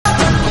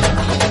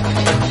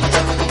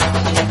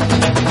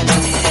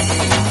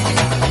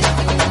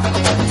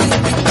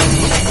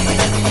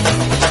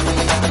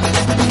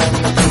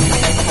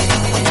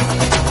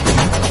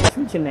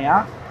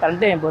Srinya.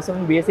 Currently, I am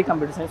pursuing B.Sc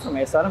Computer Science from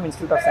SRM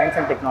Institute of Science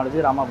and Technology,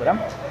 Ramapuram.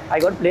 I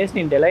got placed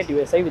in Deloitte,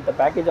 USA with a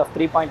package of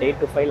 3.8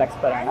 to 5 lakhs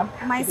per annum.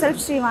 Myself,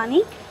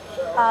 Srivani,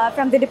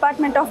 from the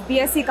Department of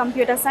B.Sc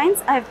Computer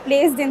Science. I have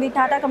placed in the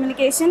Tata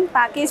Communication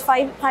package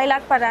 5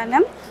 lakh per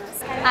annum.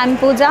 I'm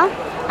Pooja.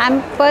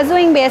 I'm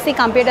pursuing B.Sc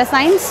Computer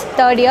Science,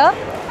 third year.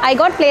 I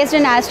got placed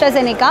in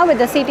AstraZeneca with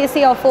a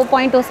CTC of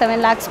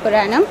 4.27 lakhs per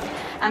annum.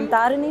 I'm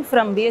Tarini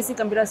from B.Sc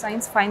Computer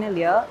Science final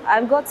year.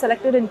 I've got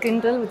selected in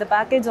Kindle with a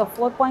package of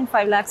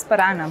 4.5 lakhs per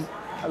annum.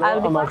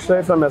 Hello, I'm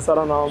Akshay from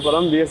SRM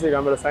Ramapuram, B.Sc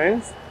Computer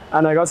Science,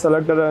 and I got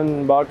selected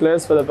in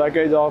Barclays for the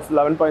package of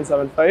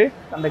 11.75.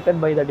 Conducted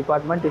by the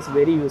department is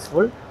very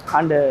useful,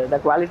 and the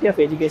quality of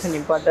education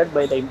imparted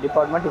by the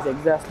department is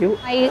exhaustive.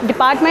 My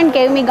department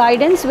gave me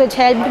guidance which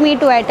helped me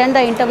to attend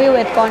the interview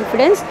with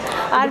confidence.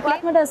 Our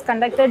department has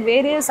conducted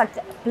various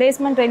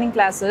placement training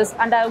classes,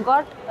 and I've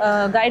got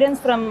guidance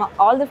from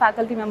all the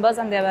faculty members,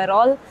 and they were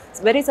all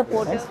very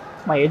supportive.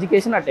 My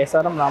education at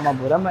SRM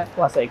Ramapuram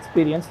was an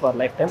experience for a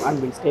lifetime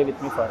and will stay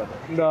with me forever.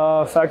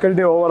 The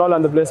faculty overall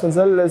and the placement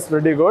cell is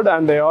pretty good,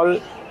 and they all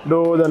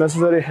do the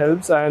necessary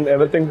helps and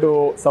everything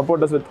to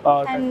support us with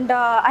our. And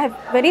I am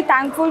very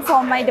thankful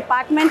for my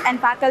department and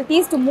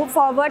faculties to move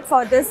forward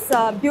for this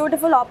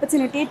beautiful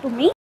opportunity to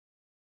me.